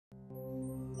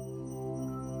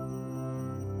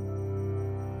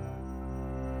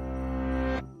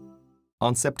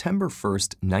On September 1,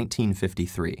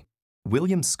 1953,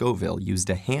 William Scoville used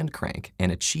a hand crank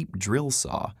and a cheap drill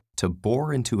saw to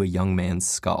bore into a young man's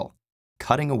skull,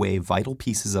 cutting away vital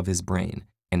pieces of his brain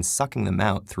and sucking them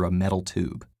out through a metal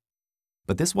tube.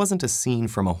 But this wasn't a scene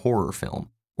from a horror film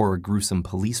or a gruesome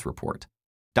police report.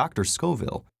 Dr.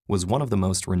 Scoville was one of the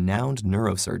most renowned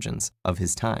neurosurgeons of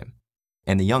his time,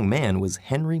 and the young man was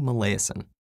Henry Molaison,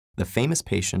 the famous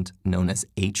patient known as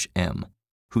HM,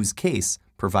 whose case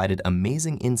provided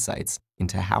amazing insights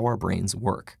into how our brains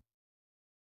work.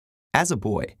 As a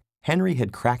boy, Henry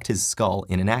had cracked his skull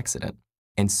in an accident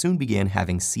and soon began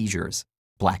having seizures,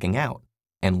 blacking out,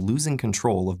 and losing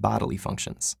control of bodily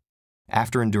functions.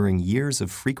 After enduring years of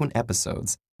frequent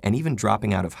episodes and even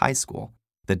dropping out of high school,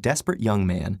 the desperate young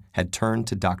man had turned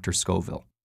to Dr. Scoville,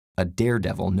 a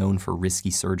daredevil known for risky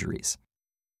surgeries.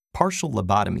 Partial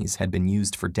lobotomies had been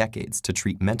used for decades to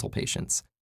treat mental patients,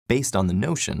 based on the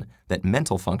notion that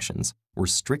mental functions were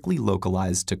strictly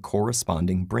localized to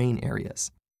corresponding brain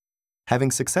areas.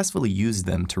 Having successfully used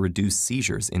them to reduce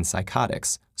seizures in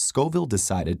psychotics, Scoville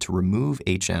decided to remove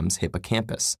HM's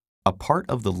hippocampus, a part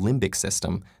of the limbic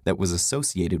system that was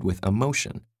associated with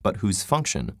emotion, but whose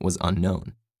function was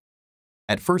unknown.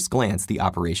 At first glance, the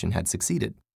operation had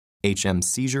succeeded. HM's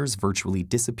seizures virtually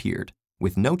disappeared,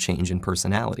 with no change in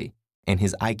personality, and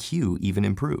his IQ even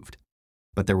improved.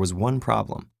 But there was one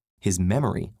problem. His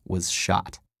memory was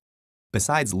shot.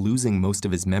 Besides losing most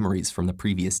of his memories from the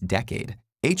previous decade,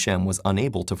 HM was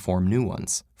unable to form new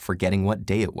ones, forgetting what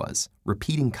day it was,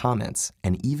 repeating comments,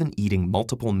 and even eating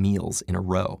multiple meals in a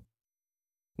row.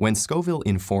 When Scoville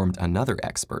informed another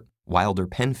expert, Wilder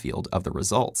Penfield, of the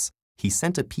results, he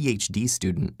sent a PhD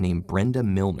student named Brenda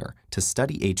Milner to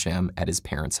study HM at his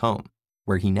parents' home,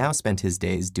 where he now spent his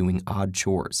days doing odd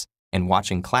chores and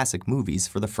watching classic movies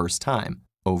for the first time,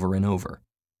 over and over.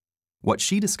 What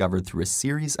she discovered through a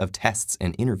series of tests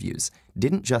and interviews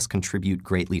didn't just contribute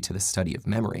greatly to the study of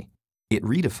memory. It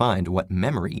redefined what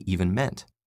memory even meant.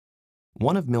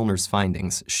 One of Milner's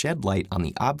findings shed light on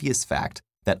the obvious fact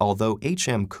that although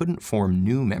HM couldn't form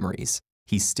new memories,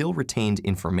 he still retained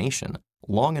information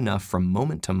long enough from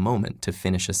moment to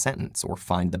finish a sentence or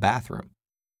find the bathroom.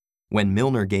 When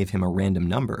Milner gave him a random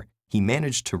number, he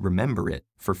managed to remember it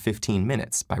for 15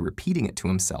 minutes by repeating it to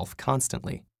himself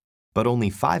constantly. But only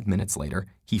 5 minutes later,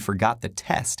 he forgot the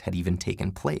test had even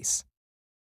taken place.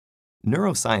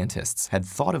 Neuroscientists had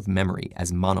thought of memory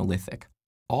as monolithic,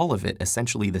 all of it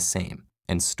essentially the same,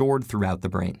 and stored throughout the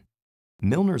brain.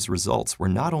 Milner's results were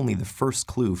not only the first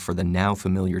clue for the now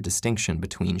familiar distinction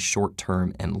between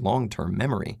short-term and long-term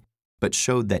memory, but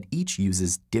showed that each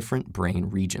uses different brain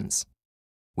regions.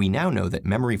 We now know that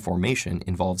memory formation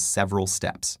involves several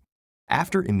steps.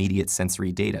 After immediate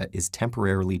sensory data is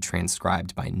temporarily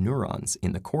transcribed by neurons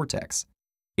in the cortex,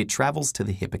 it travels to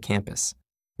the hippocampus,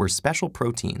 where special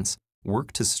proteins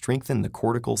work to strengthen the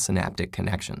cortical synaptic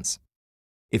connections.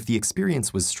 If the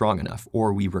experience was strong enough,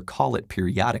 or we recall it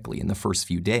periodically in the first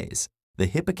few days, the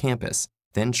hippocampus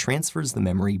then transfers the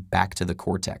memory back to the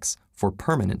cortex for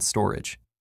permanent storage.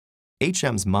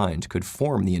 HM's mind could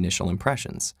form the initial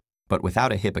impressions, but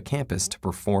without a hippocampus to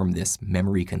perform this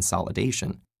memory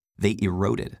consolidation, they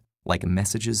eroded like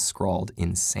messages scrawled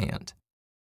in sand.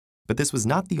 But this was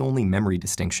not the only memory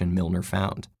distinction Milner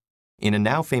found. In a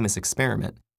now famous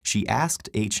experiment, she asked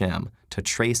HM to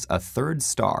trace a third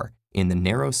star in the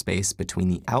narrow space between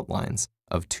the outlines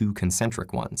of two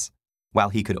concentric ones, while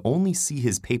he could only see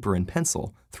his paper and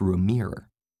pencil through a mirror.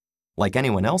 Like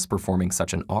anyone else performing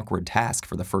such an awkward task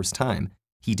for the first time,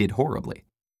 he did horribly.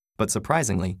 But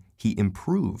surprisingly, he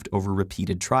improved over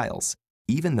repeated trials,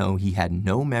 even though he had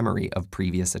no memory of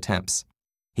previous attempts.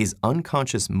 His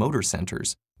unconscious motor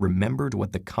centers remembered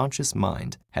what the conscious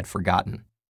mind had forgotten.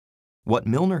 What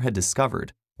Milner had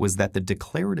discovered was that the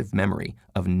declarative memory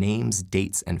of names,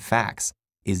 dates, and facts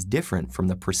is different from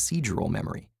the procedural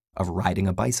memory of riding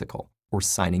a bicycle or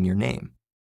signing your name.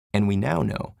 And we now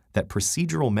know that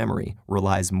procedural memory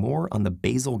relies more on the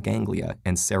basal ganglia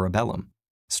and cerebellum,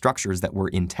 structures that were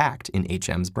intact in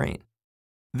HM's brain.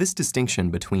 This distinction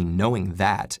between knowing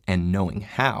that and knowing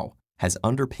how has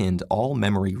underpinned all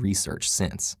memory research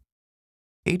since.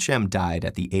 HM died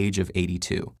at the age of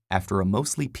 82 after a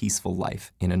mostly peaceful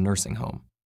life in a nursing home.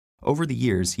 Over the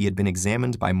years, he had been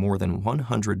examined by more than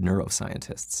 100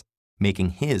 neuroscientists, making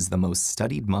his the most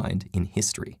studied mind in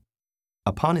history.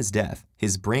 Upon his death,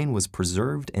 his brain was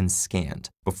preserved and scanned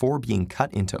before being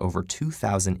cut into over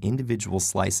 2,000 individual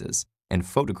slices and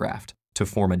photographed to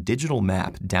form a digital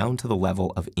map down to the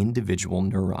level of individual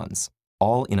neurons,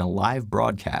 all in a live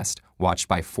broadcast watched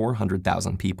by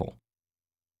 400,000 people.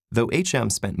 Though HM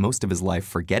spent most of his life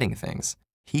forgetting things,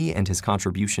 He and his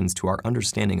contributions to our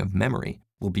understanding of memory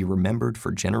will be remembered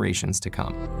for generations to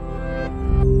come.